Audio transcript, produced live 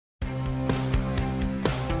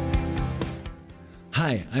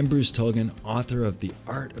Hi, I'm Bruce Tolgan, author of The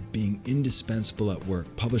Art of Being Indispensable at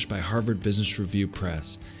Work, published by Harvard Business Review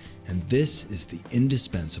Press. And this is The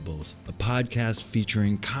Indispensables, a podcast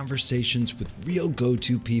featuring conversations with real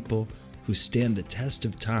go-to people who stand the test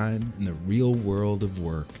of time in the real world of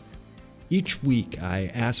work. Each week, I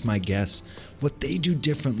ask my guests what they do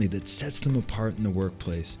differently that sets them apart in the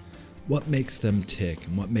workplace, what makes them tick,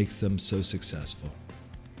 and what makes them so successful.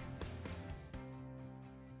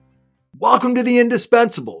 Welcome to The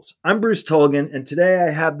Indispensables. I'm Bruce Tolgan, and today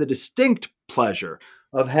I have the distinct pleasure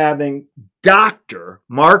of having Dr.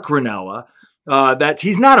 Mark Rennella.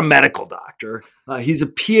 He's not a medical doctor. He's a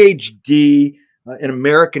PhD in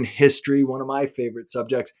American history, one of my favorite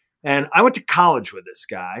subjects. And I went to college with this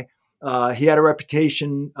guy. He had a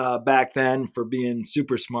reputation back then for being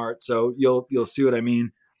super smart, so you'll see what I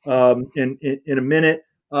mean in a minute.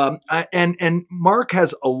 And Mark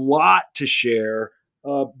has a lot to share.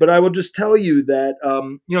 But I will just tell you that,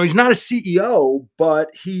 he's not a CEO, but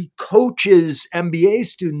he coaches MBA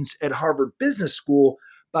students at Harvard Business School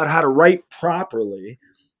about how to write properly.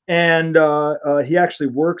 And he actually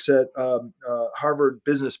works at Harvard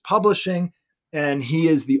Business Publishing, and he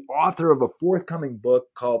is the author of a forthcoming book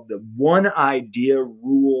called The One Idea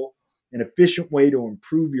Rule, an efficient way to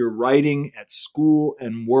improve your writing at school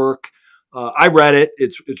and work. I read it.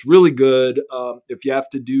 It's really good. If you have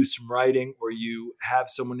to do some writing or you have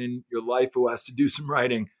someone in your life who has to do some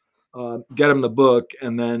writing, get them the book,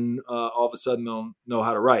 and then all of a sudden they'll know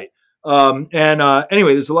how to write.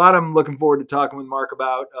 Anyway, there's a lot I'm looking forward to talking with Mark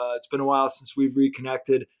about. It's been a while since we've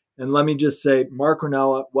reconnected. And let me just say, Mark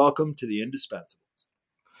Rennella, welcome to The Indispensables.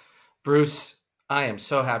 Bruce, I am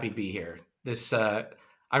so happy to be here.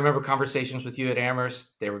 I remember conversations with you at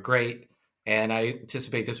Amherst. They were great. And I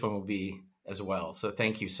anticipate this one will be as well. So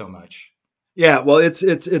thank you so much. Yeah, well, it's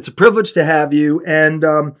a privilege to have you. And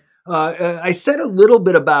I said a little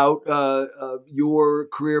bit about your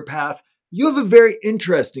career path. You have a very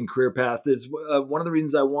interesting career path. Is one of the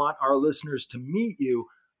reasons I want our listeners to meet you.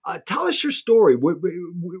 Tell us your story.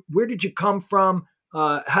 Where did you come from?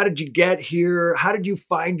 How did you get here? How did you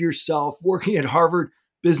find yourself working at Harvard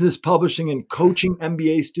Business Publishing and coaching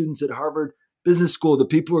MBA students at Harvard Business School, the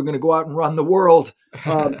people who are going to go out and run the world?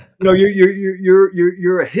 You're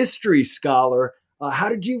a history scholar. How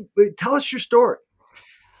did you tell us your story?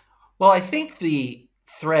 Well, I think the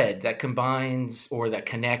thread that combines or that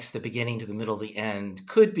connects the beginning to the middle, the end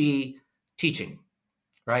could be teaching,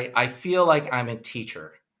 right? I feel like I'm a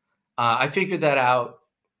teacher. I figured that out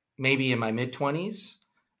maybe in my mid-20s,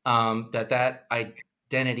 that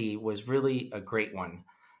identity was really a great one.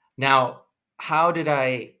 Now, how did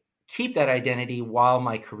I keep that identity while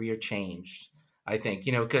my career changed? I think,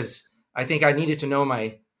 because I think I needed to know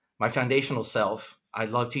my foundational self. I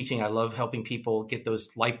love teaching. I love helping people get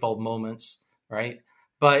those light bulb moments, right?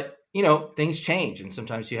 But, things change and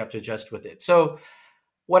sometimes you have to adjust with it. So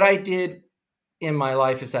what I did in my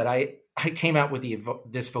life is that I came out with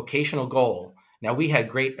this vocational goal. Now, we had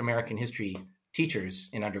great American history teachers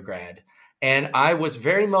in undergrad, and I was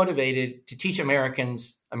very motivated to teach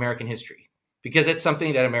Americans American history because it's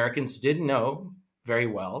something that Americans didn't know very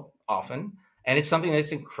well often, and it's something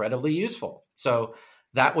that's incredibly useful. So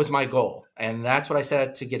that was my goal, and that's what I set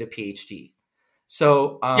out to get a PhD.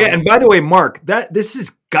 So and by the way, Mark, this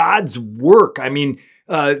is God's work. I mean,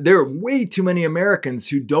 there are way too many Americans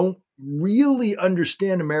who don't really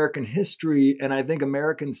understand American history, and I think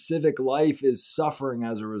American civic life is suffering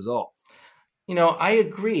as a result. I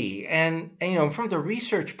agree, and from the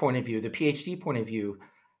research point of view, the PhD point of view,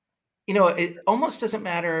 it almost doesn't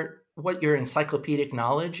matter what your encyclopedic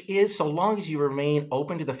knowledge is, so long as you remain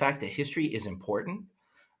open to the fact that history is important,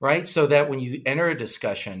 right? So that when you enter a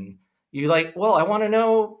discussion, you I want to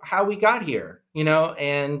know how we got here,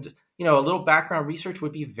 and a little background research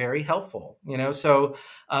would be very helpful, So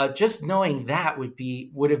just knowing that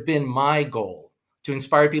would have been my goal, to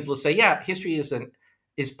inspire people to say, yeah, history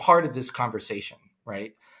is part of this conversation,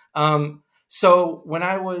 right? So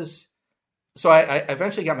I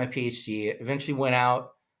eventually got my PhD, eventually went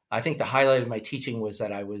out. I think the highlight of my teaching was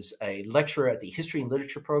that I was a lecturer at the History and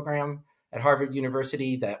Literature program at Harvard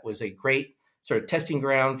University. That was a great sort of testing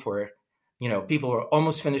ground for, people who are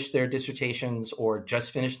almost finished their dissertations or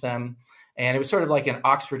just finished them. And it was sort of like an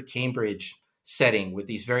Oxford, Cambridge setting with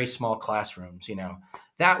these very small classrooms,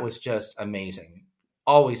 That was just amazing.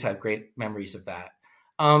 Always have great memories of that.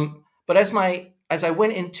 But as I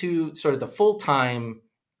went into sort of the full-time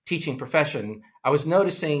teaching profession, I was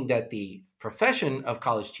noticing that the profession of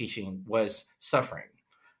college teaching was suffering,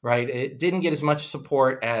 right? It didn't get as much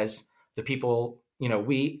support as the people,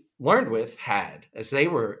 we learned with had as they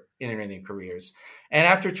were entering their careers. And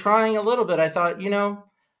after trying a little bit, I thought,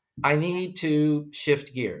 I need to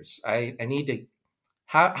shift gears. I need to,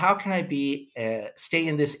 how can I stay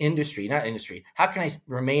in this industry, not industry, how can I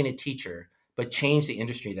remain a teacher, but change the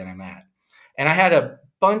industry that I'm at? And I had a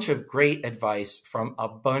bunch of great advice from a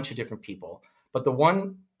bunch of different people. But the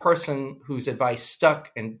one person whose advice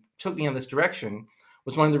stuck and took me in this direction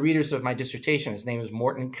was one of the readers of my dissertation. His name is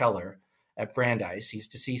Morton Keller at Brandeis. He's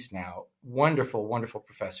deceased now. Wonderful, wonderful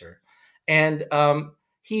professor. And I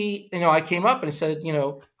came up and I said,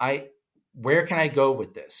 where can I go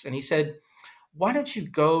with this? And he said, why don't you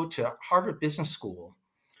go to Harvard Business School?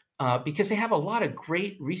 Because they have a lot of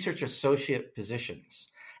great research associate positions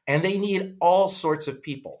and they need all sorts of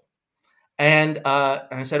people. And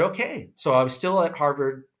I said, okay. So I was still at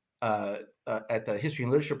Harvard at the History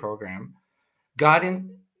and Literature program, got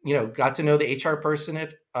to know the HR person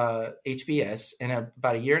at HBS. And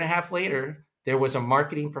about a year and a half later, there was a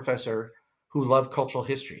marketing professor who loved cultural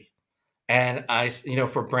history. And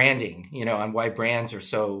for branding, on why brands are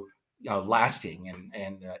so lasting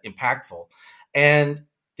and impactful. And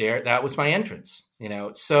that was my entrance,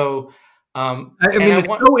 So it's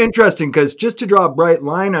so interesting because just to draw a bright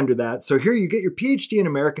line under that. So here you get your PhD in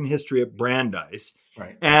American history at Brandeis.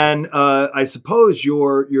 Right. And I suppose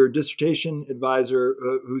your dissertation advisor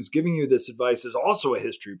who's giving you this advice is also a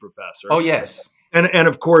history professor. Oh, yes. And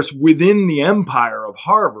of course, within the empire of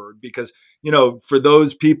Harvard, because, for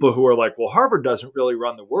those people who are like, well, Harvard doesn't really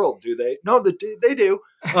run the world, do they? No, they do.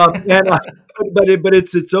 But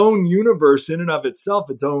it's its own universe in and of itself,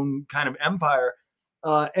 its own kind of empire.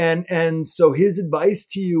 And so his advice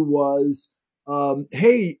to you was,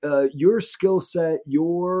 hey, your skill set,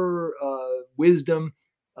 your wisdom,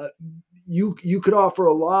 you could offer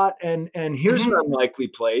a lot, and here's an unlikely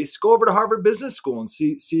place. Go over to Harvard Business School and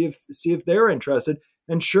see if they're interested.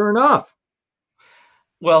 And sure enough,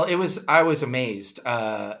 well, I was amazed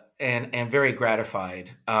and very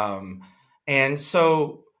gratified. And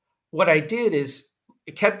so what I did is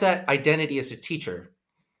I kept that identity as a teacher,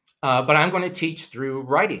 but I'm going to teach through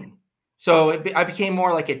writing. So I became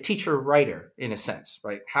more like a teacher writer in a sense,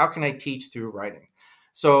 right? How can I teach through writing?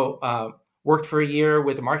 So worked for a year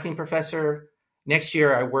with a marketing professor. Next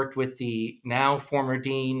year, I worked with the now former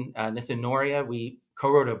dean, Nithin Noria. We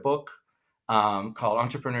co-wrote a book called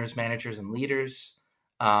Entrepreneurs, Managers, and Leaders.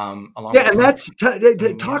 And that's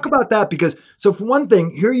talk about that, because so for one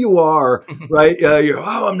thing, here you are, right?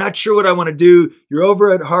 I'm not sure what I want to do. You're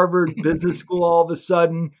over at Harvard Business School all of a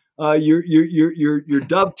sudden. You're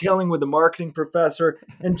dovetailing with a marketing professor,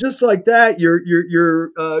 and just like that,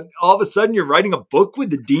 you're all of a sudden you're writing a book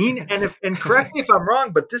with the dean. And correct me if I'm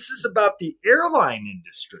wrong, but this is about the airline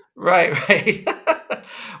industry, right?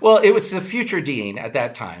 Well, it was the future dean at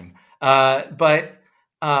that time, but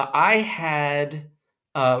I had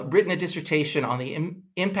written a dissertation on the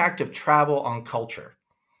impact of travel on culture.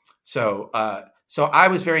 So I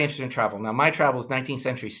was very interested in travel. Now, my travel is 19th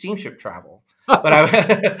century steamship travel. But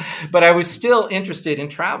I was still interested in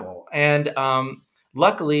travel, and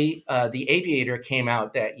luckily, The Aviator came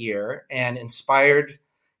out that year and inspired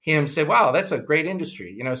him. Say, "Wow, that's a great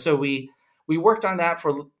industry," So we worked on that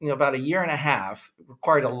for about a year and a half. It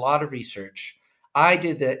required a lot of research. I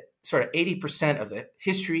did the sort of 80% of the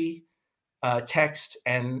history text,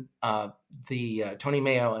 and the Tony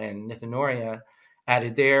Mayo and Nithin Noria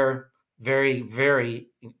added their very, very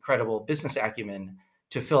incredible business acumen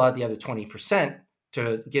to fill out the other 20%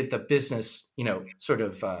 to get the business, sort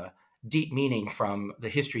of deep meaning from the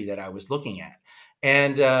history that I was looking at.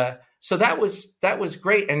 And so that was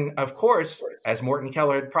great. And of course, as Morton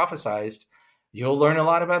Keller had prophesized, you'll learn a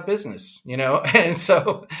lot about business, And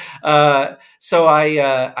so I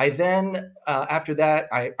then, after that,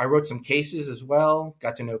 I wrote some cases as well,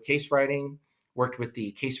 got to know case writing, worked with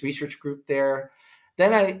the case research group there.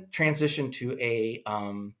 Then I transitioned to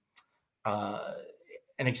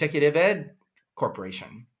an executive ed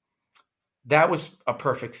corporation. That was a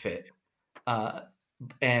perfect fit.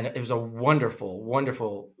 And it was a wonderful,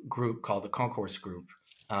 wonderful group called the Concourse Group.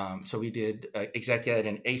 So we did exec ed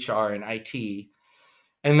and HR and IT.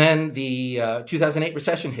 And then the 2008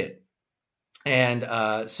 recession hit.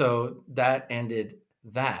 And so that ended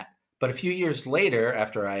that. But a few years later,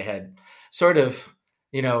 after I had sort of,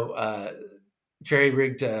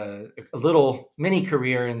 jerry-rigged a little mini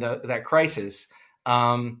career in that crisis,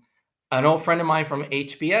 an old friend of mine from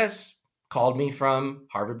HBS called me from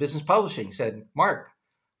Harvard Business Publishing, said, "Mark,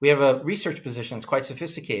 we have a research position that's quite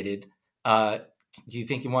sophisticated. Do you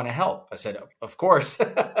think you want to help?" I said, "Of course."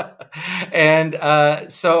 And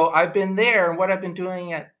so I've been there. And what I've been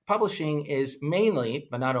doing at publishing is mainly,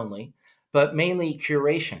 but not only, but mainly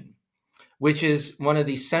curation, which is one of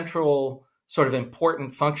the central sort of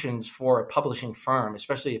important functions for a publishing firm,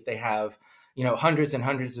 especially if they have, hundreds and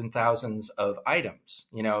hundreds and thousands of items.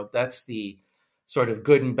 That's the sort of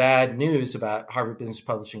good and bad news about Harvard Business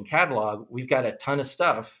Publishing catalog. We've got a ton of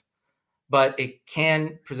stuff, but it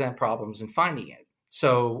can present problems in finding it.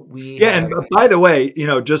 So we Yeah, and have by the way,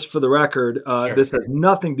 just for the record, sure. this has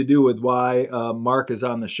nothing to do with why Mark is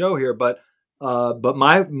on the show here, but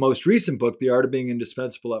my most recent book, The Art of Being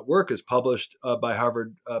Indispensable at Work, is published by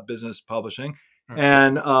Harvard Business Publishing,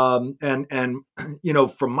 and from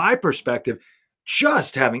my perspective,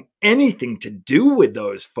 just having anything to do with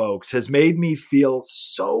those folks has made me feel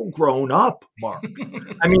so grown up, Mark.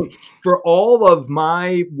 I mean, for all of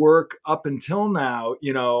my work up until now,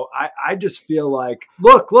 I just feel like,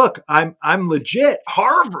 look, I'm legit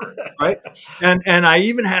Harvard, right? And I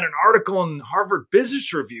even had an article in Harvard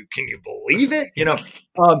Business Review. Can you believe it?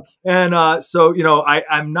 So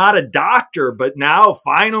I'm not a doctor, but now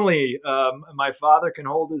finally, my father can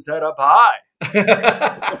hold his head up high.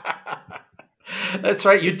 That's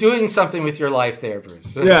right. You're doing something with your life there,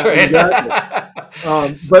 Bruce. That's Yeah, right. exactly.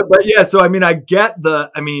 But yeah, so I get the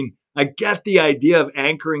idea of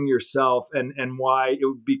anchoring yourself and why it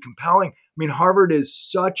would be compelling. I mean, Harvard is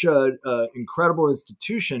such a incredible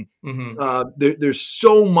institution. There's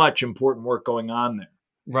so much important work going on there.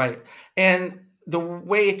 Right. And the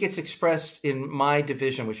way it gets expressed in my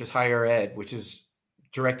division, which is higher ed, which is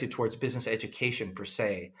directed towards business education per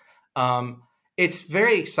se, it's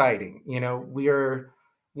very exciting.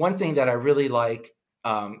 One thing that I really like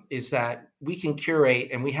is that we can curate,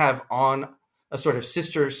 and we have on a sort of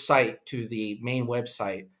sister site to the main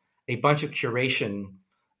website a bunch of curation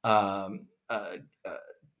not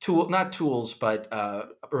tools, but a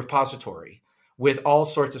repository with all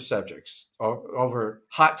sorts of subjects over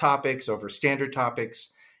hot topics, over standard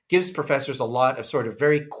topics, gives professors a lot of sort of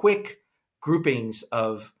very quick groupings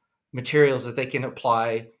of materials that they can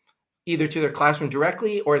apply either to their classroom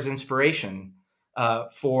directly or as inspiration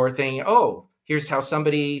for thinking, oh, here's how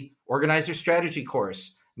somebody organized their strategy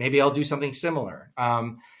course. Maybe I'll do something similar.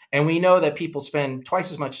 And we know that people spend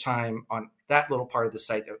twice as much time on that little part of the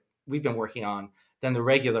site that we've been working on than the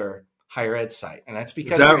regular higher ed site. And that's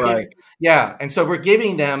because yeah. And so we're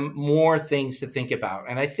giving them more things to think about.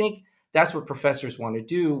 And I think that's what professors want to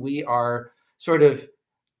do. We are sort of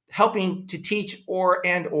helping to teach or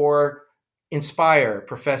inspire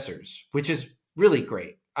professors, which is really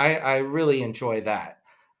great. I really enjoy that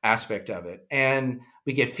aspect of it. And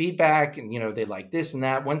we get feedback and, they like this and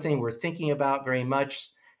that. One thing we're thinking about very much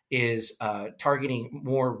is targeting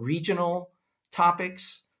more regional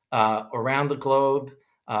topics around the globe,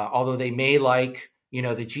 although they may like,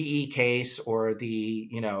 the GE case or the,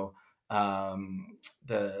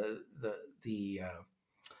 the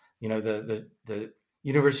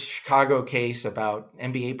University of Chicago case about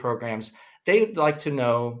MBA programs. They'd like to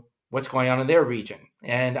know what's going on in their region.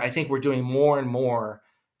 And I think we're doing more and more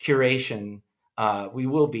curation. We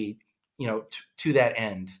will be, to that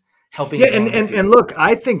end, helping. Yeah, and look,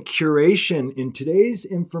 I think curation in today's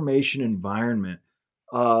information environment,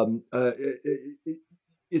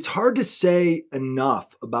 it's hard to say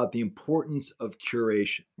enough about the importance of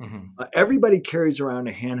curation. Everybody carries around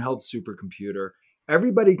a handheld supercomputer.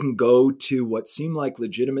 Everybody can go to what seem like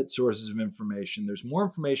legitimate sources of information. There's more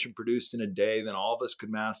information produced in a day than all of us could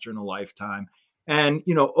master in a lifetime. And,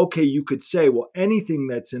 okay, you could say, well, anything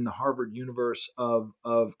that's in the Harvard universe of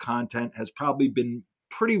content has probably been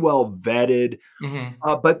pretty well vetted.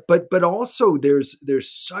 But also there's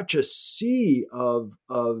such a sea of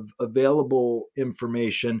available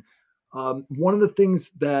information. One of the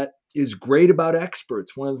things that is great about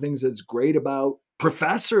experts, one of the things that's great about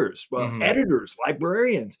professors, editors,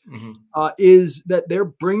 librarians, is that they're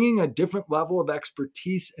bringing a different level of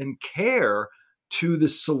expertise and care to the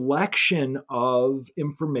selection of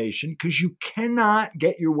information, because you cannot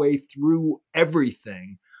get your way through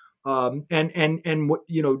everything. And what,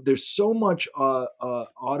 there's so much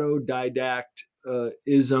autodidact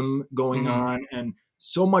ism going on, and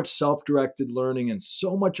so much self-directed learning, and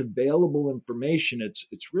so much available information.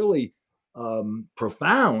 It's really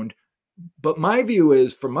profound. But my view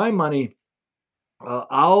is, for my money,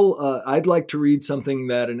 I'd like to read something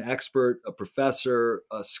that an expert, a professor,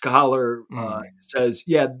 a scholar says,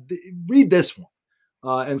 yeah, read this one.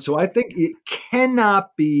 And so I think it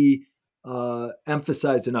cannot be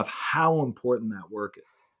emphasized enough how important that work is.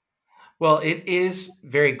 Well, it is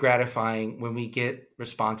very gratifying when we get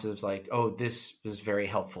responses like, "Oh, this was very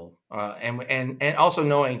helpful," and also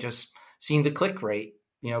knowing, just seeing the click rate.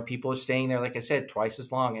 People are staying there, like I said, twice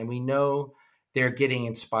as long, and we know they're getting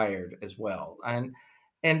inspired as well. And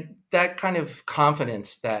and that kind of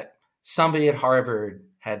confidence that somebody at Harvard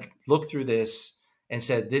had looked through this and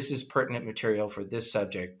said, this is pertinent material for this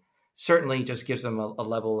subject, certainly just gives them a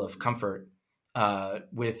level of comfort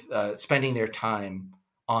with spending their time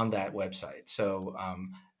on that website. So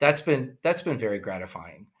that's been very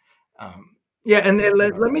gratifying. Yeah, and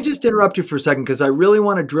About let me that. just interrupt you for a second because I really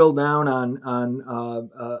want to drill down on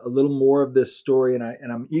a little more of this story, and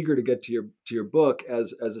I'm eager to get to your book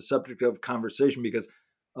as a subject of conversation because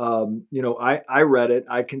I read it.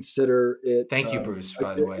 I consider it. Thank you, Bruce,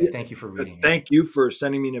 by the way. Thank you for reading it. Thank you for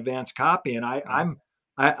sending me an advance copy, and Yeah.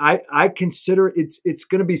 I consider it's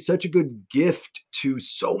going to be such a good gift to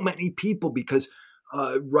so many people because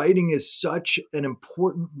writing is such an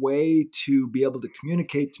important way to be able to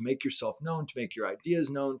communicate, to make yourself known, to make your ideas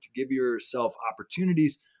known, to give yourself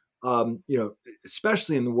opportunities.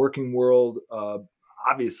 Especially in the working world,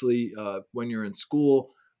 obviously when you're in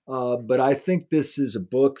school. But I think this is a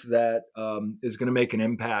book that is going to make an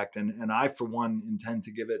impact, and I, for one, intend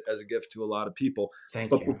to give it as a gift to a lot of people.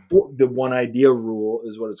 Thank But you. before the One Idea Rule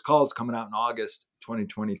is what it's called. It's coming out in August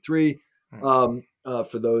 2023.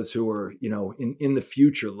 For those who are, in the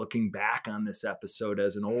future looking back on this episode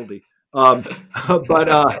as an oldie. But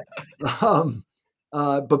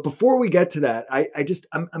but before we get to that,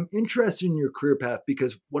 I'm interested in your career path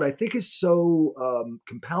because what I think is so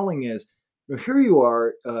compelling is, here you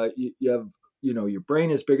are, you have, your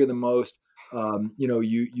brain is bigger than most.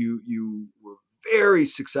 You were very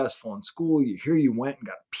successful in school. Here you went and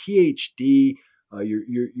got a PhD.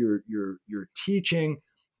 You're teaching.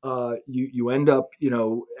 You end up,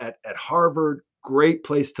 at Harvard, great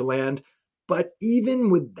place to land. But even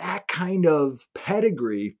with that kind of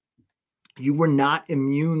pedigree, you were not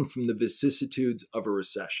immune from the vicissitudes of a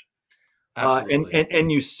recession. Absolutely.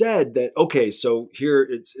 And you said that, okay, so here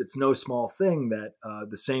it's no small thing that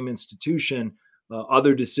the same institution,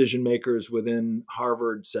 other decision makers within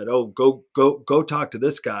Harvard said, oh, go talk to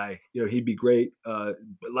this guy. He'd be great. But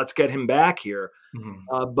let's get him back here.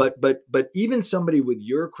 Mm-hmm. But even somebody with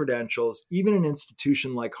your credentials, even an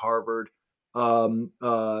institution like Harvard, um,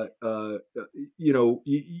 uh, uh,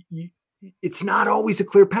 it's not always a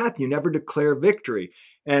clear path. You never declare victory,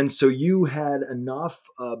 and so you had enough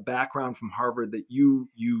background from Harvard that you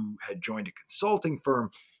had joined a consulting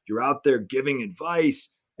firm. You're out there giving advice,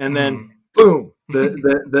 and then Mm-hmm. boom,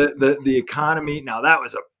 the economy. Now that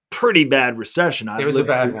was a pretty bad recession. It was a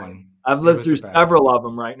bad one. I've It lived was a through bad several one. of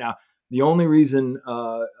them right now. The only reason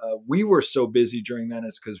we were so busy during then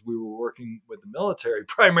is because we were working with the military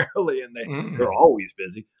primarily, and they're Mm-hmm. always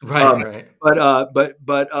busy. Right, right.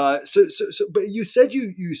 But you said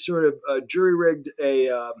you sort of jury rigged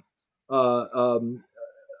uh, um,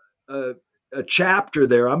 a a chapter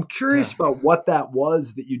there. I'm Yeah. curious about what that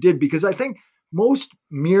was that you did because I think most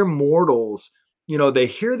mere mortals, they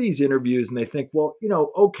hear these interviews and they think, well,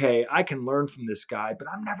 okay, I can learn from this guy, but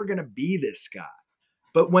I'm never going to be this guy.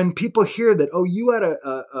 But when people hear that, oh, you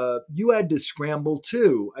had to scramble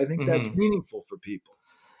too, I think that's Mm-hmm. meaningful for people.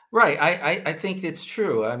 Right. I think it's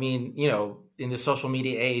true. I mean, in the social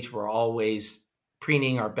media age, we're always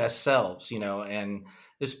preening our best selves, and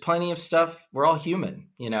there's plenty of stuff. We're all human,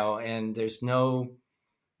 and there's no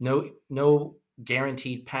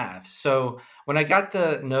guaranteed path. So when I got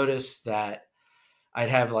the notice that I'd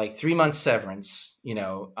have like 3 months severance,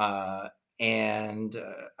 and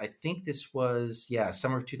I think this was,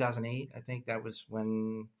 summer of 2008. I think that was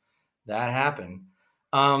when that happened.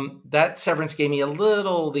 That severance gave me a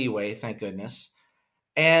little leeway, thank goodness.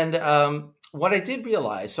 And what I did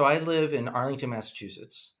realize, so I live in Arlington,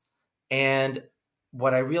 Massachusetts, and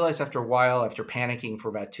what I realized after a while, after panicking for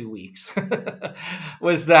about 2 weeks,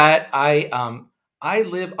 was that I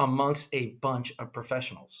live amongst a bunch of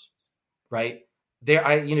professionals, right?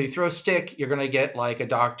 There, you throw a stick, you're going to get like a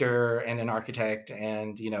doctor and an architect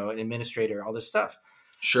and an administrator, all this stuff.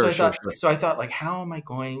 So Sure, I sure, thought, sure. like, how am I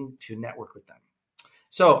going to network with them?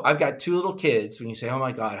 So I've got two little kids. When you say, "Oh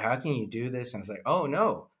my God, how can you do this?" and it's like, "Oh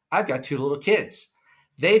no, I've got two little kids.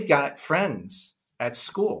 They've got friends at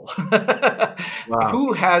school Wow.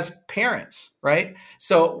 who has parents, right?"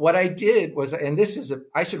 So what I did was, and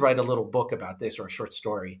I should write a little book about this or a short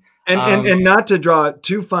story. And not to draw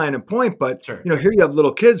too fine a point, but Sure. here you have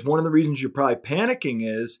little kids. One of the reasons you're probably panicking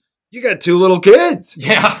is you got two little kids.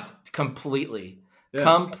 Yeah, completely. Yeah.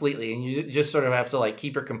 Completely. And you just sort of have to like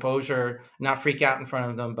keep your composure, not freak out in front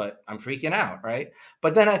of them, but I'm freaking out, right?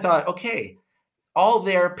 But then I thought, okay, all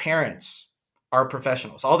their parents are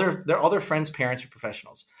professionals. All their friends' parents are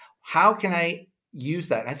professionals. How can I use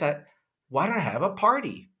that? And I thought, why don't I have a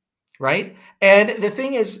party? Right? And the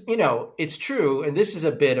thing is, it's true, and this is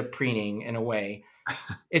a bit of preening in a way.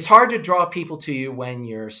 it's hard to draw people to you when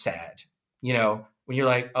you're sad, when you're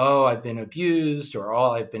like, oh, I've been abused, or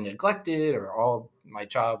oh, I've been neglected, or oh, my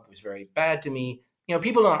job was very bad to me.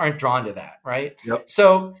 People aren't drawn to that, right? Yep.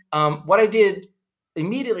 So what I did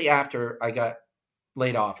immediately after I got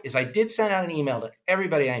laid off is I did send out an email to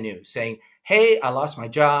everybody I knew saying, hey, I lost my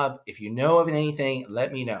job. If you know of anything,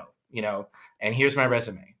 let me know, and here's my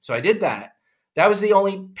resume. So I did that. That was the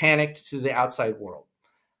only panic to the outside world.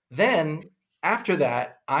 Then after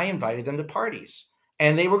that, I invited them to parties,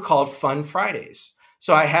 and they were called Fun Fridays.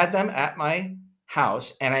 So I had them at my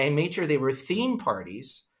house, and I made sure they were theme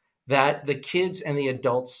parties that the kids and the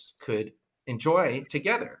adults could enjoy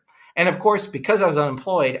together. And of course, because I was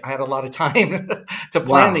unemployed, I had a lot of time to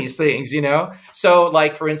plan Wow. these things, So,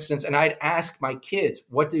 like, for instance, and I'd ask my kids,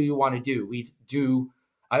 what do you want to do? We do,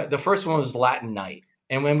 the first one was Latin night.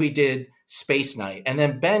 And when we did Space Night, and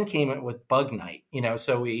then Ben came in with Bug Night,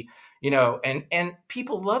 so we, and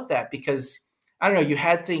people loved that because, I don't know, you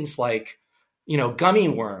had things like, gummy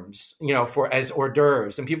worms, for as hors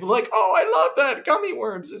d'oeuvres, and people were like, oh, I love that, gummy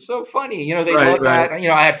worms, it's so funny, they Right, love right. that.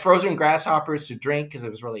 I had frozen grasshoppers to drink because it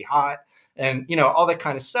was really hot, and all that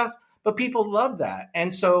kind of stuff. But people loved that,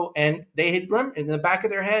 and so, and they had in the back of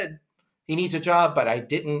their head, he needs a job, but I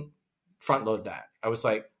didn't front load that. I was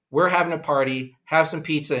like, we're having a party, have some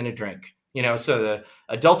pizza and a drink, so the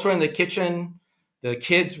adults were in the kitchen, the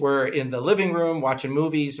kids were in the living room watching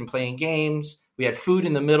movies and playing games. We had food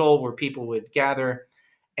in the middle where people would gather.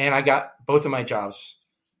 And I got both of my jobs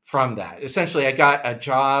from that. Essentially, I got a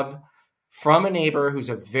job from a neighbor who's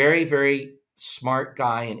a very, very smart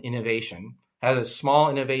guy in innovation, has a small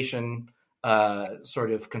innovation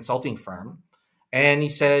sort of consulting firm. And he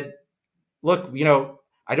said, look,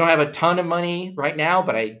 I don't have a ton of money right now,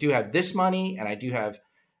 but I do have this money and I do have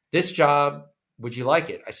this job. Would you like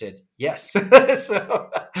it? I said, yes. so,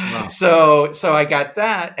 Wow. so I got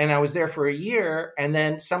that, and I was there for a year. And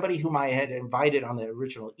then somebody whom I had invited on the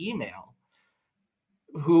original email,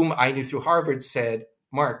 whom I knew through Harvard, said,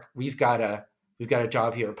 Mark, we've got a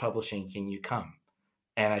job here at publishing. Can you come?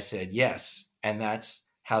 And I said, yes. And that's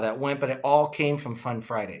how that went. But it all came from Fun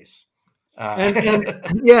Fridays. And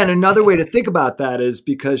yeah, and another way to think about that is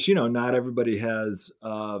because not everybody has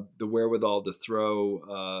the wherewithal to throw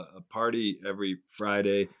a party every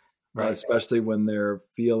Friday, Right. especially when they're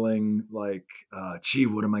feeling like, gee,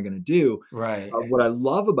 what am I going to do? Right. What I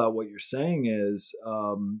love about what you're saying is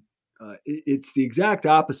it's the exact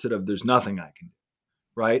opposite of there's nothing I can do,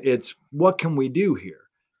 right? It's what can we do here?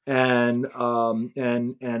 And at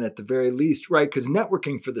the very least, right? Because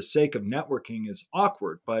networking for the sake of networking is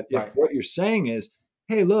awkward. But if Right. what you're saying is,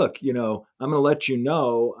 hey, look, I'm going to let you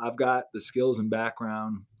know I've got the skills and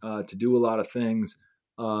background to do a lot of things,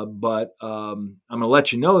 but I'm going to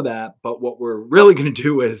let you know that. But what we're really going to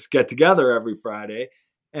do is get together every Friday,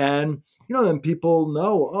 and then people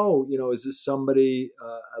know, oh, is this somebody?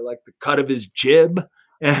 I like the cut of his jib,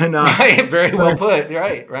 and Right. Very well put.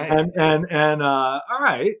 Right. Right. and all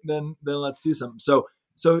right, then let's do something. So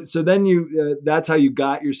then that's how you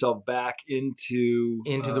got yourself back into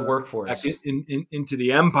Into the back workforce. into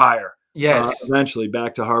the empire. Yes. Eventually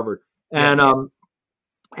back to Harvard, and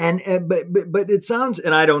Yes. but it sounds,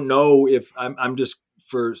 and I don't know if I'm just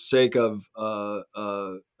for sake of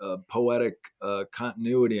poetic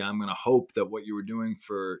continuity, I'm going to hope that what you were doing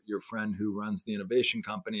for your friend who runs the innovation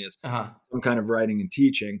company is some kind of writing and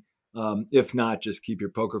teaching. If not, just keep your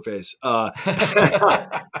poker face. Because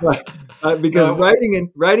No.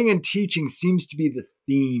 writing and teaching seems to be the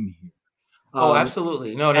theme here. Oh,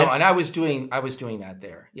 absolutely. No. And And I was doing that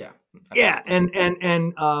there. Yeah. yeah,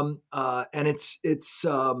 Absolutely. and it's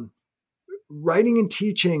writing and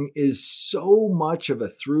teaching is so much of a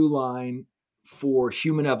through line for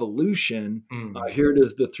human evolution. Here it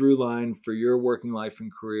is, the through line for your working life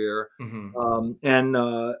and career. Mm-hmm.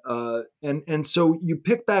 And so you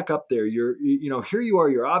pick back up there. Here you are.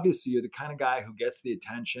 You're the kind of guy who gets the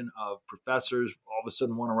attention of professors. All of a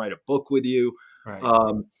sudden, want to write a book with you. Right.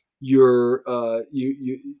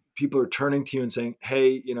 You people are turning to you and saying,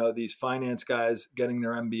 hey, these finance guys getting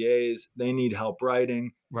their MBAs, they need help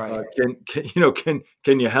writing. Right.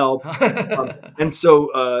 Can you help? And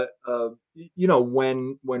so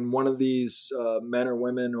when one of these men or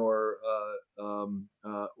women or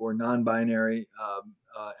non-binary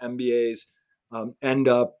MBAs end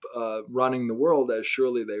up running the world, as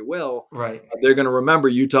surely they will, Right. they're going to remember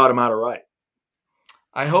you taught them how to write.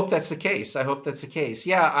 I hope that's the case.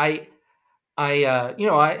 Yeah. I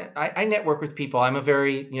network with people. I'm a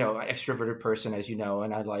very, extroverted person, as you know,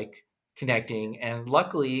 and I like connecting. And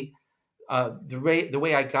luckily, the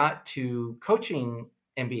way I got to coaching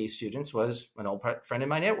MBA students was an old friend in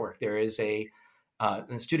my network. There is a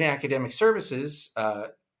In student academic services,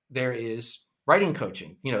 there is writing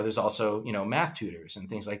coaching. There's also, math tutors and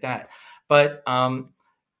things like that. But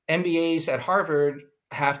MBAs at Harvard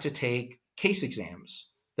have to take case exams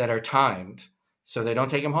that are timed so they don't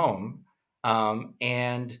take them home.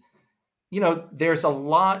 And there's a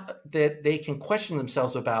lot that they can question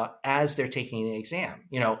themselves about as they're taking the exam.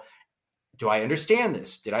 Do I understand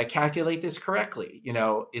this? Did I calculate this correctly?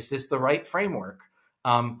 Is this the right framework?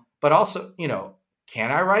 But also,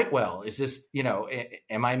 can I write well? Is this,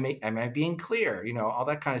 am I being clear? All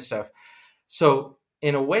that kind of stuff. So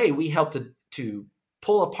in a way, we help to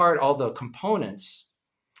pull apart all the components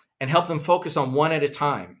and help them focus on one at a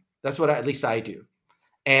time. That's what at least I do.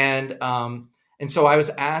 And so I was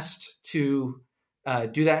asked to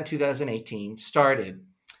do that in 2018, started.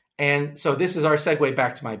 And so this is our segue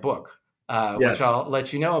back to my book, Yes. which I'll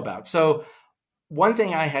let you know about. So one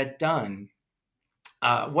thing I had done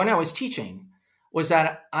when I was teaching was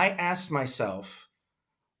that I asked myself,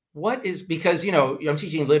 because, I'm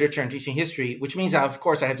teaching literature and teaching history, which means, of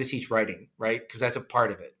course, I have to teach writing, right? Because that's a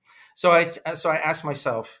part of it. So I asked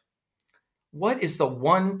myself, what is the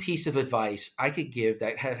one piece of advice I could give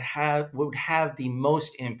that would have the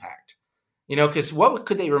most impact? Because what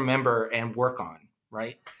could they remember and work on,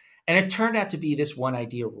 right? And it turned out to be this one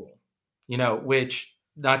idea rule, which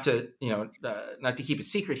not to keep it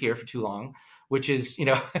secret here for too long, which is,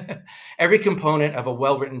 every component of a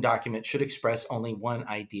well-written document should express only one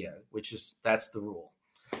idea, that's the rule.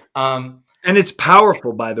 And it's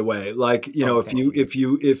powerful, by the way. Like,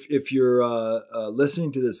 if you're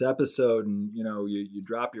listening to this episode and, you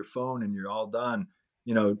drop your phone and you're all done,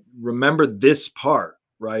 remember this part,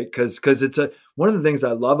 right? Because it's one of the things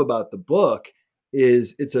I love about the book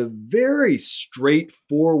is it's a very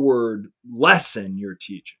straightforward lesson you're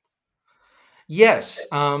teaching. Yes.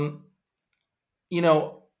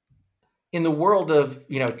 In the world of,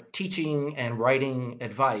 teaching and writing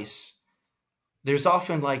advice, there's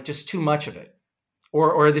often like just too much of it,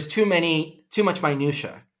 or there's too much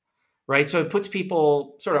minutia, right? So it puts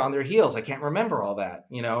people sort of on their heels. I can't remember all that,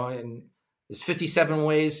 and there's 57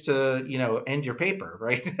 ways to, end your paper,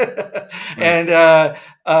 right? Right. And,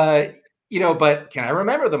 but can I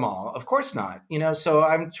remember them all? Of course not. So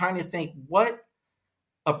I'm trying to think what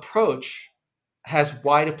approach has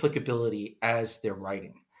wide applicability as they're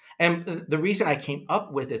writing. And the reason I came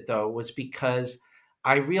up with it, though, was because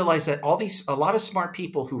I realized that a lot of smart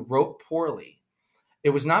people who wrote poorly, it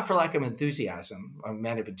was not for lack of enthusiasm, or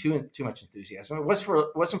might have been too much enthusiasm. It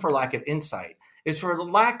wasn't for lack of insight. It's for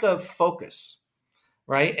lack of focus,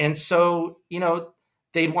 right? And so,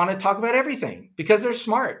 they'd want to talk about everything because they're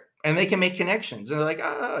smart and they can make connections. And they're like,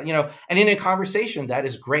 and in a conversation, that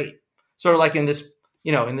is great. Sort of like in this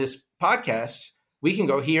podcast, we can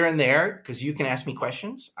go here and there because you can ask me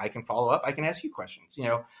questions. I can follow up. I can ask you questions.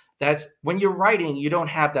 That's when you're writing, you don't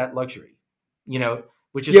have that luxury,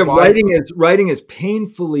 which is why writing is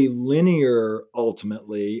painfully linear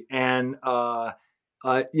ultimately. And,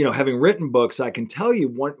 having written books, I can tell you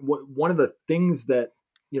one of the things that,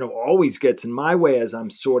 always gets in my way as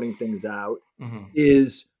I'm sorting things out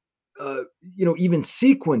is, even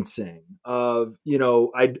sequencing of,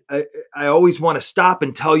 I always want to stop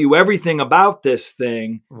and tell you everything about this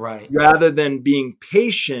thing, right? Rather than being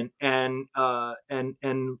patient and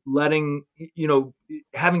letting,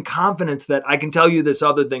 having confidence that I can tell you this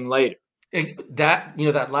other thing later.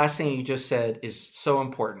 That last thing you just said is so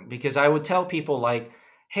important because I would tell people like,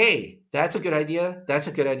 hey, that's a good idea. That's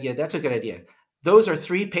a good idea. That's a good idea. Those are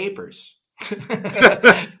 3 papers,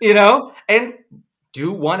 and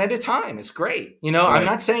do one at a time. It's great. Right. I'm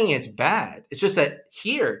not saying it's bad. It's just that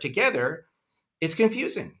here together, it's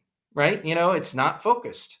confusing, right? It's not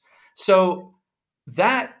focused. So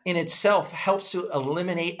that in itself helps to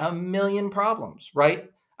eliminate a million problems, right?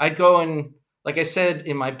 I'd go and, like I said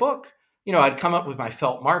in my book, I'd come up with my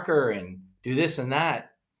felt marker and do this and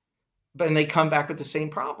that, but and they come back with the same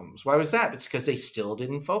problems. Why was that? It's because they still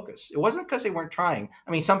didn't focus. It wasn't because they weren't trying.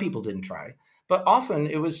 I mean, some people didn't try, but often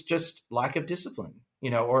it was just lack of discipline,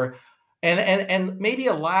 or and maybe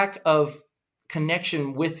a lack of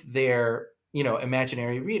connection with their,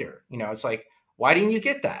 imaginary reader. It's like, why didn't you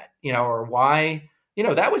get that? Or why,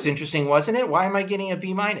 that was interesting, wasn't it? Why am I getting a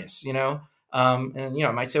B minus? And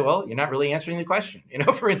I might say, well, you're not really answering the question,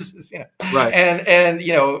 for instance, right.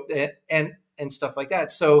 And stuff like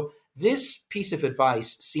that. So this piece of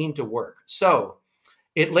advice seemed to work. So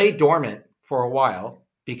it lay dormant for a while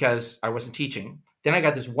because I wasn't teaching. Then I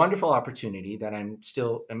got this wonderful opportunity that I'm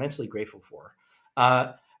still immensely grateful for,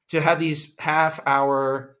 to have these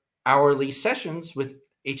hourly sessions with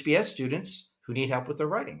HBS students who need help with their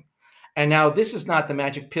writing. And now this is not the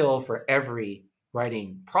magic pill for every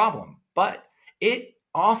writing problem, but it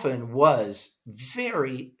often was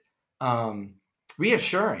very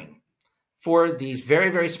reassuring for these very,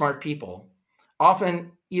 very smart people.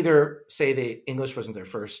 Often either say that English wasn't their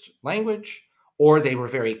first language, or they were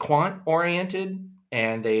very quant oriented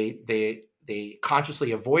and they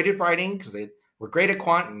consciously avoided writing because they were great at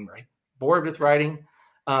quant and bored with writing.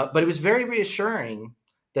 But it was very reassuring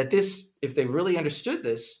that this, if they really understood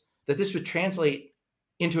this, that this would translate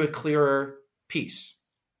into a clearer piece,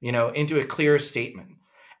 into a clearer statement.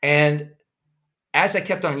 And as I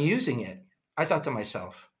kept on using it, I thought to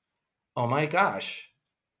myself, oh my gosh,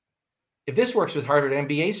 if this works with Harvard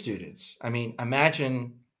MBA students, I mean,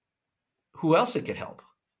 imagine who else it could help,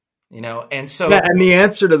 And so, yeah, and the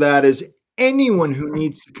answer to that is anyone who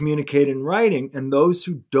needs to communicate in writing, and those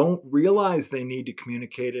who don't realize they need to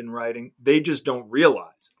communicate in writing, they just don't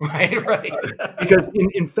realize. right. Because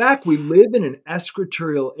in fact, we live in an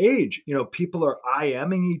escritorial age. People are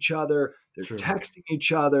IMing each other, they're True. texting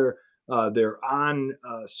each other, they're on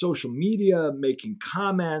social media making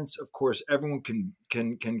comments. Of course, everyone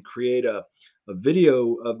can create a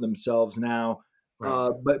video of themselves now.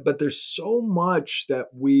 Right. But there's so much that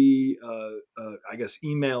we, I guess,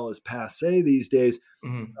 email is passe these days.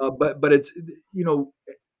 Mm-hmm. But it's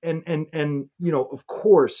and of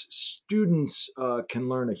course, students can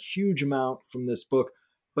learn a huge amount from this book.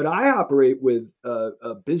 But I operate with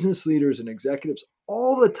business leaders and executives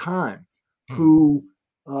all the time who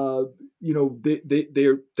they're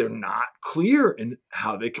not clear in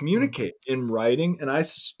how they communicate in writing. And I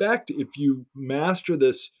suspect if you master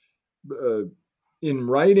this in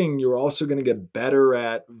writing, you're also going to get better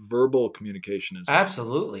at verbal communication as well.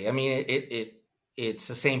 Absolutely. I mean, it's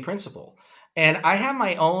the same principle. And I have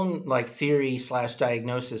my own theory /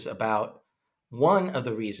 diagnosis about one of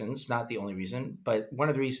the reasons, not the only reason, but one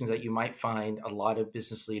of the reasons that you might find a lot of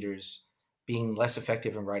business leaders being less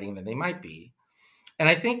effective in writing than they might be. And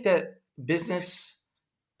I think that business,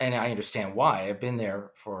 and I understand why, I've been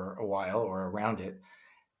there for a while or around it,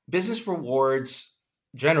 business rewards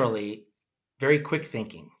generally very quick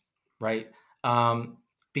thinking, right?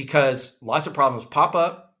 Because lots of problems pop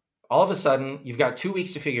up. All of a sudden, you've got 2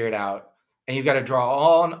 weeks to figure it out, and you've got to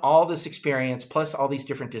draw on all this experience plus all these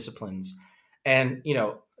different disciplines. And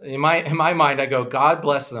in my mind, I go, God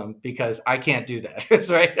bless them, because I can't do that.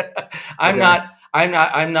 That's right. I'm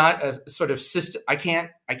not a sort of system. I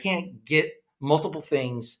can't get multiple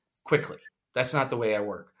things quickly. That's not the way I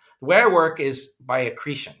work. The way I work is by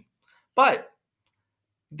accretion. But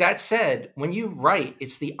that said, when you write,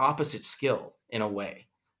 it's the opposite skill in a way,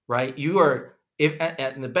 right? You are,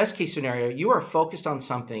 in the best case scenario, you are focused on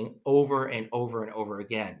something over and over and over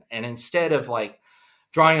again. And instead of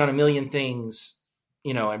drawing on a million things,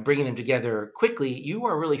 and bringing them together quickly, you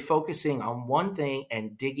are really focusing on one thing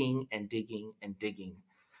and digging and digging and digging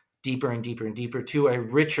deeper and deeper and deeper to a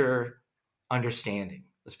richer understanding.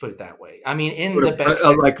 Let's put it that way. I mean, in the best,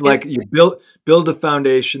 like you build a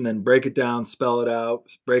foundation, then break it down, spell it out,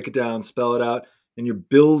 break it down, spell it out, and you're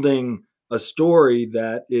building a story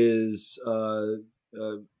that is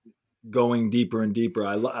going deeper and deeper.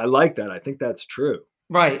 I like that. I think that's true.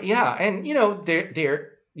 Right. Yeah. And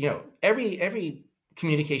every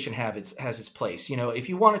communication has its place. If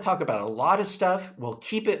you want to talk about a lot of stuff, we'll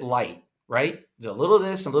keep it light, right? A little of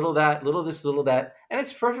this, a little of that, little of this, little of that. And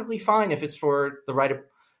it's perfectly fine if it's for the right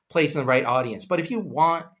place and the right audience. But if you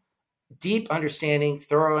want deep understanding,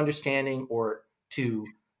 thorough understanding, or to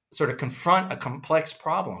sort of confront a complex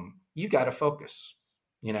problem, you got to focus,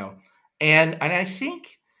 and I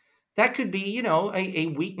think that could be, a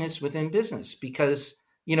weakness within business, because,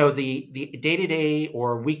 the day-to-day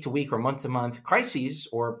or week-to-week or month-to-month crises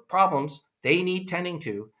or problems, they need tending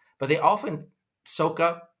to, but they often soak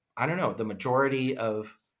up, I don't know, the majority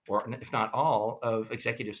of, or if not all of,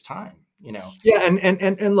 executives' time, Yeah.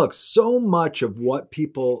 And look, so much of what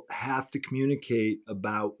people have to communicate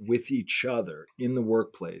about with each other in the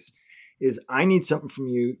workplace is, I need something from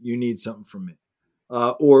you, you need something from me.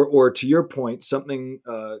 Or to your point, something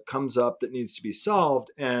comes up that needs to be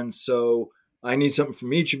solved. And so I need something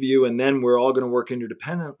from each of you, and then we're all going to work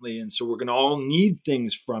interdependently. And so we're going to all need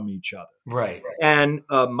things from each other. Right. And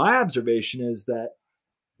my observation is that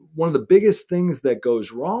one of the biggest things that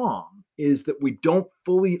goes wrong is that we don't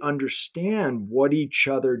fully understand what each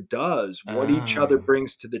other does, what each other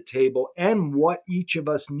brings to the table, and what each of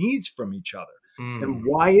us needs from each other. And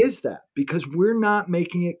why is that? Because we're not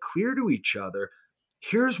making it clear to each other,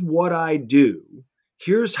 here's what I do,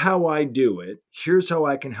 here's how I do it, here's how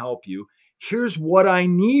I can help you, here's what I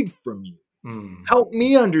need from you. Help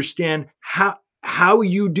me understand how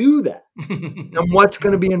you do that and what's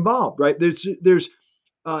going to be involved, right? There's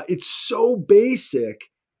it's so basic,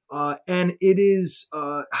 and it is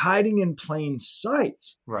hiding in plain sight.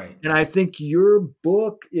 Right. And I think your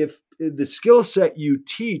book, if the skill set you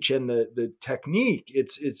teach and the technique,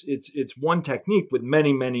 it's one technique with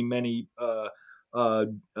many uh,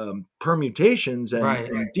 permutations Right.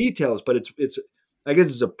 and details, but it's I guess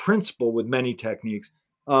it's a principle with many techniques.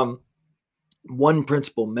 One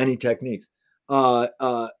principle, many techniques,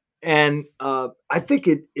 and I think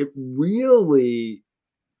it really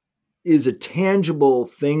is a tangible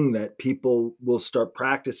thing that people will start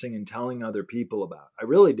practicing and telling other people about. I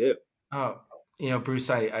really do. Oh, Bruce,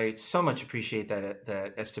 I so much appreciate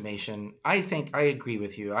that estimation. I think I agree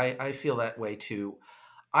with you. I feel that way too.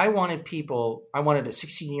 I wanted a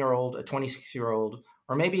 16-year-old, a 26-year-old,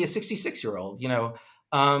 or maybe a 66-year-old,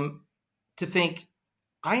 to think,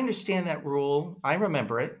 I understand that rule. I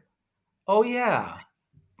remember it. Oh yeah,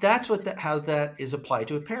 that's how that is applied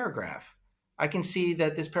to a paragraph. I can see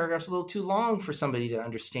that this paragraph's a little too long for somebody to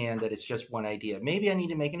understand that it's just one idea. Maybe I need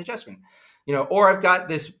to make an adjustment, or I've got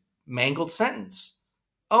this mangled sentence.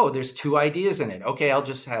 Oh, there's two ideas in it. Okay, I'll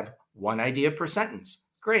just have one idea per sentence.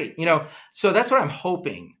 Great. So that's what I'm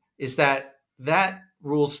hoping is that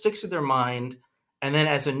rule sticks to their mind. And then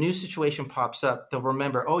as a new situation pops up, they'll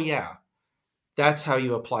remember, oh yeah, that's how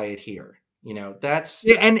you apply it here. That's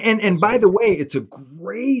Yeah, and that's what by it the is. way, it's a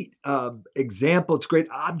great example. It's a great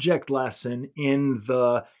object lesson in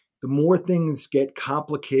the more things get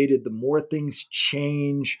complicated, the more things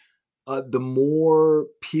change, the more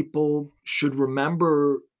people should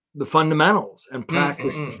remember the fundamentals and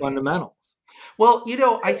practice the Mm-mm-mm. fundamentals. Well,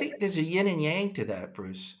 I think there's a yin and yang to that,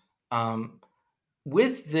 Bruce. Um,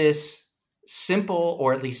 with this simple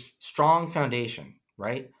or at least strong foundation,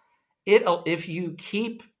 right? If you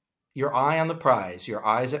keep your eye on the prize, your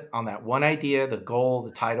eyes on that one idea, the goal,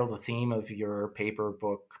 the title, the theme of your paper,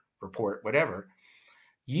 book, report, whatever,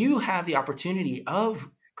 you have the opportunity of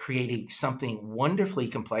creating something wonderfully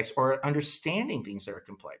complex or understanding things that are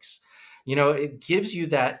complex. It gives you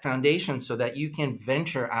that foundation so that you can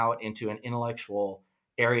venture out into an intellectual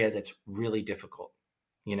area that's really difficult,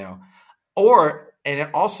 you know, and it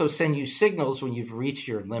also send you signals when you've reached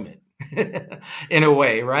your limit in a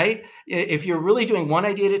way, right? If you're really doing one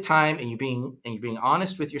idea at a time and you're being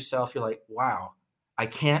honest with yourself, you're like, wow, I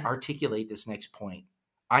can't articulate this next point.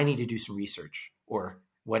 I need to do some research or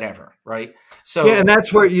whatever, right? Yeah, and So,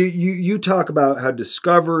 that's where you talk about how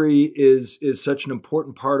discovery is such an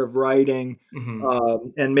important part of writing,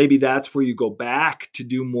 mhm, and maybe that's where you go back to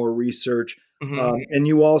do more research. mhm. And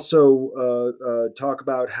you also talk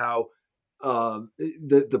about how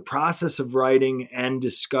the process of writing and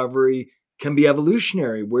discovery can be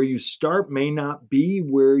evolutionary. Where you start may not be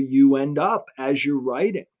where you end up as you're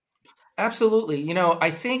writing. Absolutely.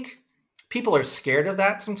 I think people are scared of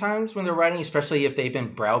that sometimes when they're writing, especially if they've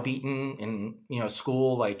been browbeaten in,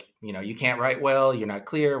 school, like, you can't write well, you're not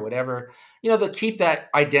clear, whatever. They'll keep that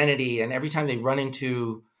identity, and every time they run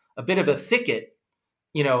into a bit of a thicket,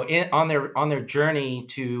 on their journey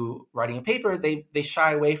to writing a paper, they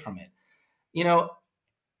shy away from it. You know,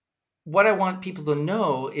 what I want people to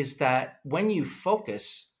know is that when you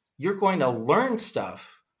focus, you're going to learn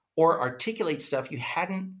stuff or articulate stuff you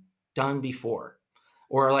hadn't done before.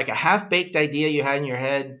 Or like a half-baked idea you had in your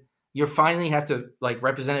head, you finally have to like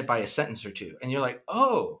represent it by a sentence or two. And you're like,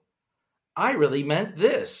 "Oh, I really meant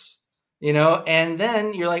this." And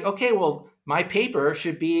then you're like, "Okay, well,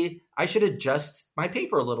 I should adjust my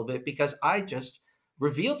paper a little bit because I just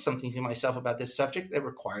revealed something to myself about this subject that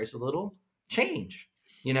requires a little change."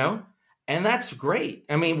 You know? And that's great.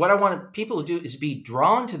 I mean, what I want people to do is be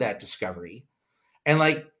drawn to that discovery. And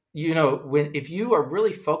like, if you are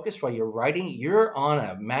really focused while you're writing, you're on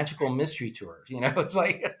a magical mystery tour. It's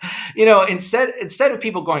like, instead of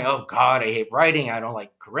people going, "Oh God, I hate writing. I don't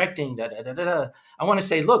like correcting." Da da da da da. I want to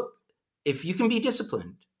say, look, if you can be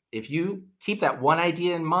disciplined, if you keep that one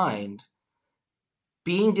idea in mind,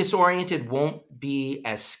 being disoriented won't be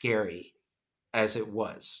as scary as it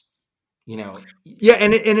was. You know, Yeah,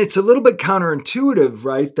 and it's a little bit counterintuitive,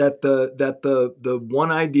 right? That the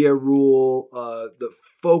one idea rule, the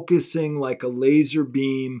focusing like a laser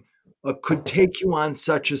beam, could take you on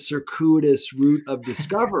such a circuitous route of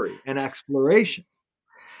discovery and exploration.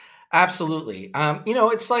 absolutely.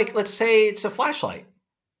 It's like, let's say it's a flashlight,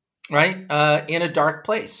 right? In a dark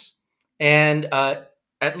place. And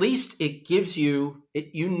at least it gives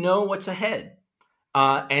what's ahead.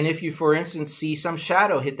 And if you, for instance, see some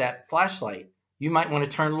shadow hit that flashlight, you might want to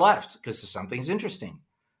turn left because something's interesting.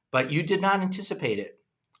 But you did not anticipate it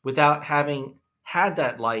without having had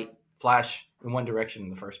that light flash in one direction in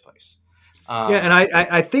the first place. Yeah, and Um,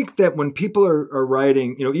 I think that when people are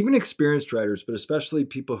writing, even experienced writers, but especially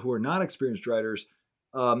people who are not experienced writers,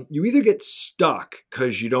 you either get stuck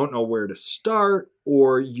because you don't know where to start,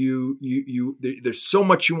 or there's so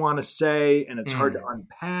much you want to say and it's hard to mm,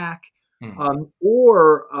 unpack, mm,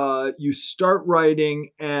 or you start writing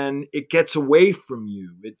and it gets away from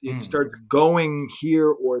you. It mm, starts going here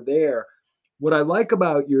or there. What I like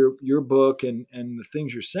about your book and the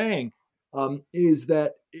things you're saying is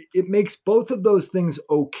that it makes both of those things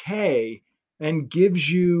okay and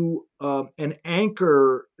gives you an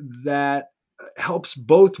anchor that helps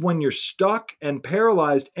both when you're stuck and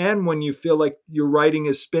paralyzed and when you feel like your writing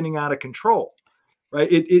is spinning out of control. Right?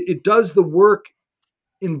 It does the work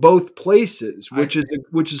in both places, I,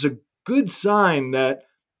 which is a good sign that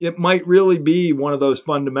it might really be one of those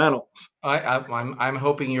fundamentals. I'm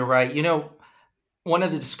hoping you're right. You know, one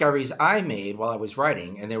of the discoveries I made while I was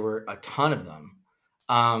writing, and there were a ton of them,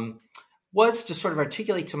 um, was to sort of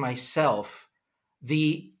articulate to myself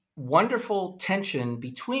the wonderful tension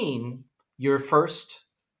between your first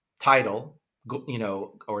title,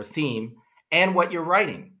 or theme, and what you're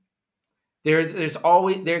writing.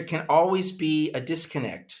 There can always be a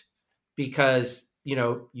disconnect because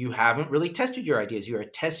you haven't really tested your ideas. You are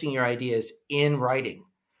testing your ideas in writing,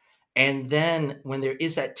 and then when there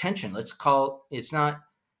is that tension, let's call it's not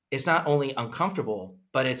only uncomfortable,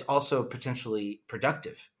 but it's also potentially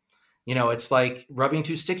productive. It's like rubbing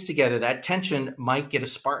two sticks together. That tension might get a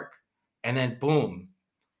spark, and then boom,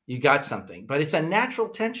 you got something. But it's a natural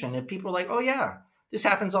tension, and people are like, "Oh yeah, this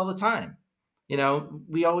happens all the time."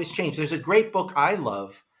 We always change. There's a great book I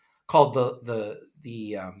love called the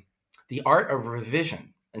art of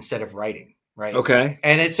revision instead of writing. Right, Okay.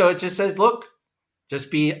 and it just says, look,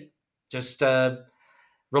 just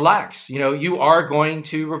relax. You are going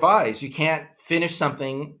to revise. You can't finish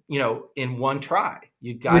something in one try.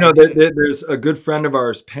 You got to do it. There's a good friend of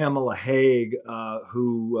ours, Pamela Haig,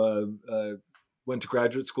 who went to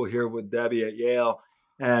graduate school here with Debbie at Yale,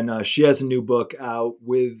 and she has a new book out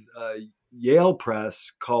with Yale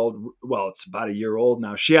Press called. Well, it's about a year old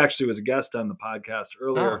now. She actually was a guest on the podcast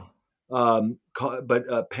earlier, Oh.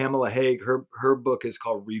 but Pamela Haig, her book is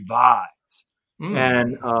called Revise,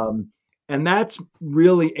 Mm, and that's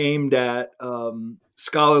really aimed at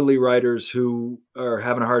scholarly writers who are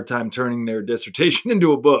having a hard time turning their dissertation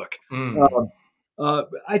into a book. mm, Um,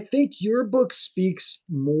 I think your book speaks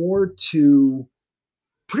more to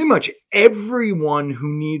pretty much everyone who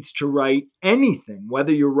needs to write anything,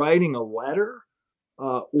 whether you're writing a letter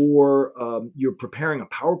or you're preparing a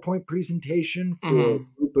PowerPoint presentation for mm-hmm.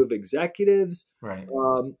 a group of executives, Right.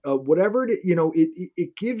 whatever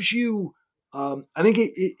it gives you. I think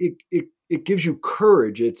it gives you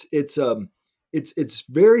courage. It's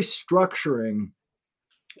very structuring.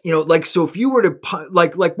 Like, so if you were to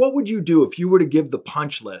like what would you do if you were to give the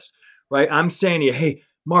punch list? Right, I'm saying to you, hey,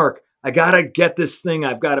 Mark, I gotta get this thing.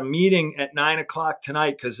 I've got a meeting at 9 o'clock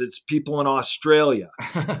tonight because it's people in Australia,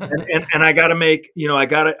 and I gotta make, I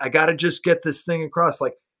gotta just get this thing across.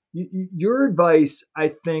 Like, your advice, I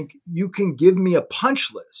think you can give me a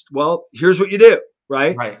punch list. Well, here's what you do,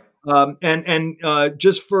 right? Right. And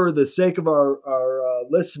just for the sake of our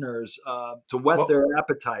listeners, to whet Well, their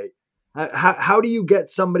appetite, how do you get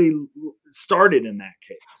somebody started in that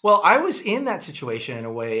case? well, I was in that situation in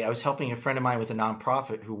a way. I was helping a friend of mine with a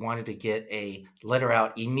nonprofit who wanted to get a letter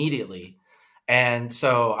out immediately. And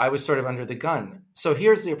so I was sort of under the gun. So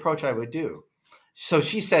here's the approach I would do. So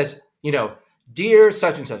she says, dear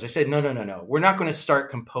such and such. I said, no, no, no, no. We're not going to start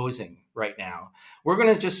composing right now. We're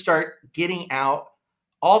going to just start getting out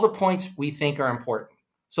all the points we think are important.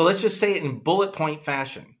 So let's just say it in bullet point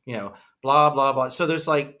fashion, blah, blah, blah. So there's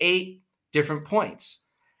like 8 different points.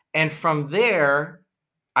 And from there,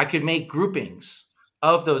 I could make groupings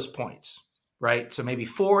of those points, right? So maybe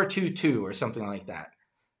 4-2-2 or something like that.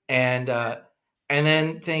 And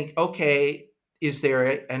then think, okay, is there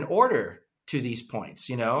an order to these points,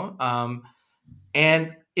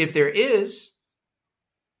 and if there is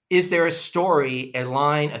there a story, a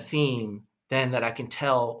line, a theme then that I can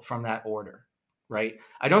tell from that order, right?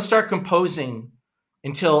 I don't start composing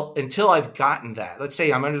until I've gotten that. Let's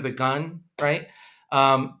say I'm under the gun, right?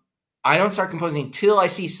 Um, I don't start composing until I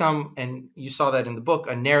see and you saw that in the book,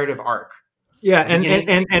 a narrative arc, Yeah, a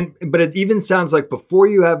beginning. but it even sounds like before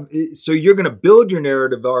you have, so you're going to build your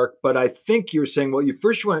narrative arc, but I think you're saying, well, you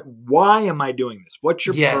first went, why am I doing this? What's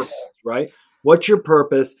your purpose, Yes, right? What's your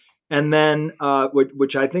purpose? And then,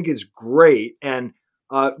 which I think is great, and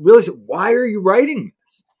really, why are you writing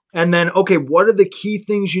this? And then, okay, what are the key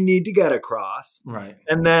things you need to get across? right.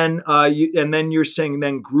 And then, you're saying,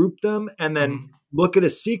 then group them, and then Hmm. look at a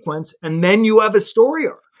sequence, and then you have a story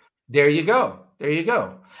arc. There you go. There you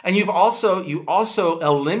go. And you also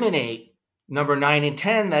eliminate number 9 and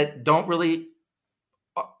 10 that don't really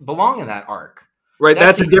belong in that arc. Right.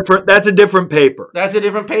 That's a different paper. That's a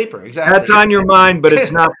different paper. Exactly. That's on your mind, but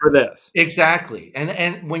it's not for this. Exactly.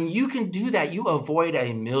 And when you can do that, you avoid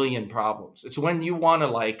a million problems. It's when you want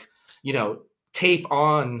to tape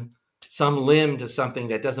on some limb to something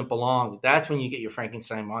that doesn't belong. That's when you get your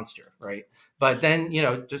Frankenstein monster, right? But then,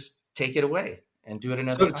 just take it away and do it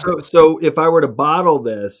another time. So if I were to bottle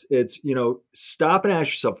this, it's, stop and ask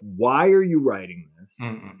yourself, why are you writing this?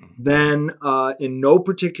 Then in no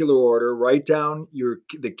particular order, write down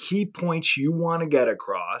the key points you want to get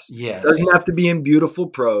across. Yes. Doesn't have to be in beautiful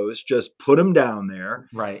prose. Just put them down there.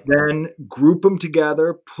 Right. Then group them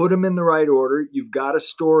together, put them in the right order. You've got a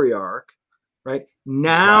story arc, right?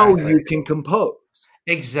 Now you can compose.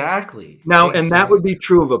 Exactly. Now, and that would be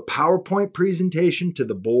true of a PowerPoint presentation to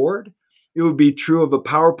the board. It would be true of a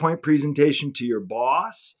PowerPoint presentation to your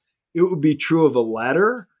boss. It would be true of a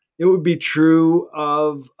letter. It would be true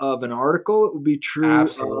of an article. It would be true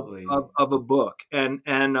of a book. And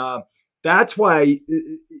that's why,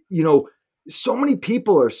 so many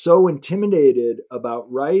people are so intimidated about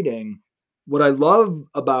writing. What I love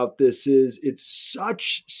about this is it's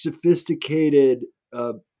such sophisticated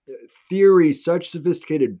theory, such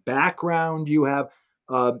sophisticated background you have.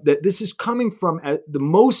 That this is coming from the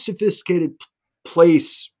most sophisticated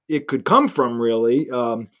place it could come from, really,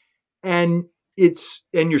 and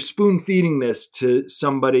you're spoon feeding this to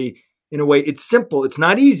somebody in a way. It's simple. It's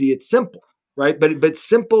not easy. It's simple, right? But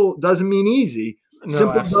simple doesn't mean easy. No,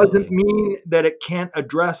 simple absolutely. doesn't mean that it can't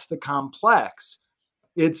address the complex.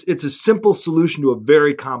 It's a simple solution to a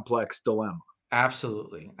very complex dilemma.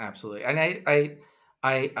 Absolutely, and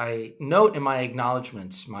I note in my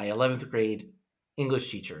acknowledgments my 11th grade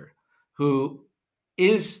English teacher, who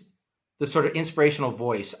is the sort of inspirational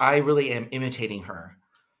voice. I really am imitating her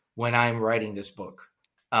when I'm writing this book.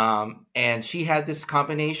 And she had this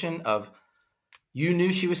combination of, you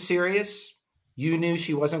knew she was serious. You knew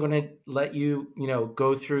she wasn't going to let you,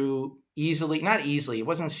 go through easily. Not easily. It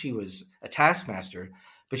wasn't she was a taskmaster,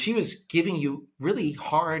 but she was giving you really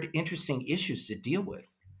hard, interesting issues to deal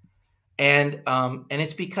with. And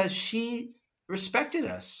it's because she respected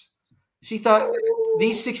us. She thought,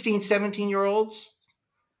 these 16, 17-year-olds,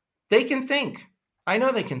 they can think. I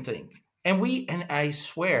know they can think. And I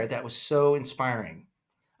swear that was so inspiring.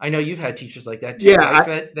 I know you've had teachers like that too,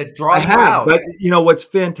 right? That draw you out. But what's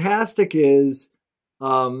fantastic is,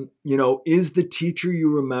 is the teacher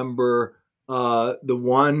you remember the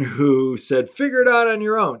one who said, figure it out on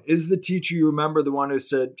your own? Is the teacher you remember the one who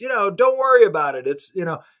said, don't worry about it? It's,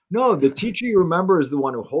 no, the teacher you remember is the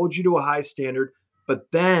one who holds you to a high standard,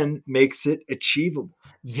 but then makes it achievable.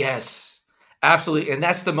 Yes, absolutely. And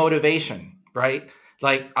that's the motivation, right?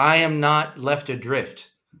 Like, I am not left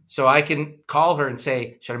adrift. So I can call her and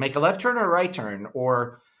say, should I make a left turn or a right turn?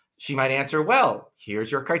 Or she might answer, well,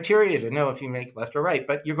 here's your criteria to know if you make left or right,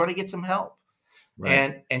 but you're going to get some help.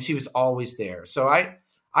 Right. And she was always there. So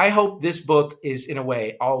I hope this book is, in a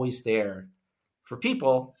way, always there for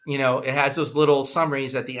people. It has those little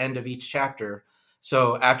summaries at the end of each chapter.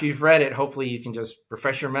 So after you've read it, hopefully you can just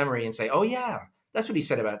refresh your memory and say, oh yeah, that's what he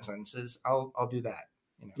said about sentences. I'll do that.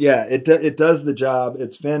 Yeah, it does the job.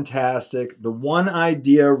 It's fantastic. The one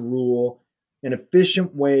idea rule, an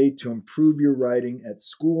efficient way to improve your writing at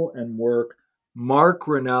school and work. Mark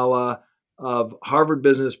Rennella of Harvard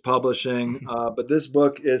Business Publishing. But this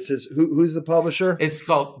book is his. Who's the publisher? It's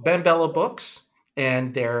called Ben Bella Books,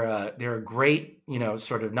 and they're a great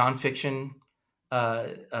sort of nonfiction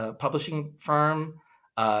publishing firm.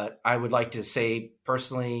 I would like to say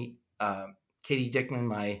personally, Katie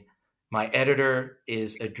Dickman, my editor,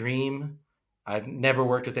 is a dream. I've never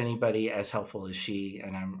worked with anybody as helpful as she,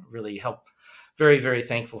 and I'm really very, very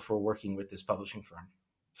thankful for working with this publishing firm.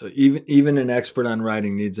 So even an expert on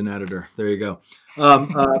writing needs an editor. There you go.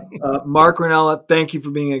 Mark Rennella, thank you for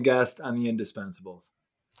being a guest on The Indispensables.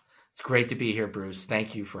 It's great to be here, Bruce.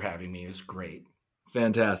 Thank you for having me. It was great.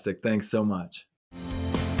 Fantastic. Thanks so much.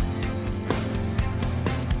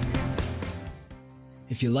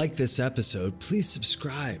 If you like this episode, please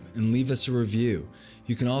subscribe and leave us a review.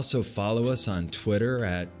 You can also follow us on Twitter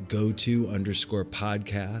at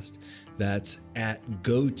 @goto_podcast. That's at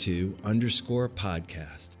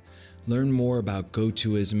 @goto_podcast. Learn more about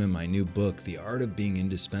go-toism in my new book, The Art of Being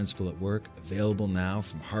Indispensable at Work, available now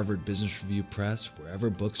from Harvard Business Review Press, wherever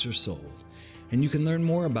books are sold. And you can learn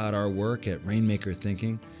more about our work at Rainmaker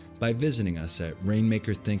Thinking by visiting us at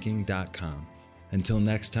rainmakerthinking.com. Until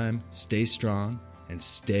next time, stay strong and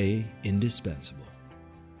stay indispensable.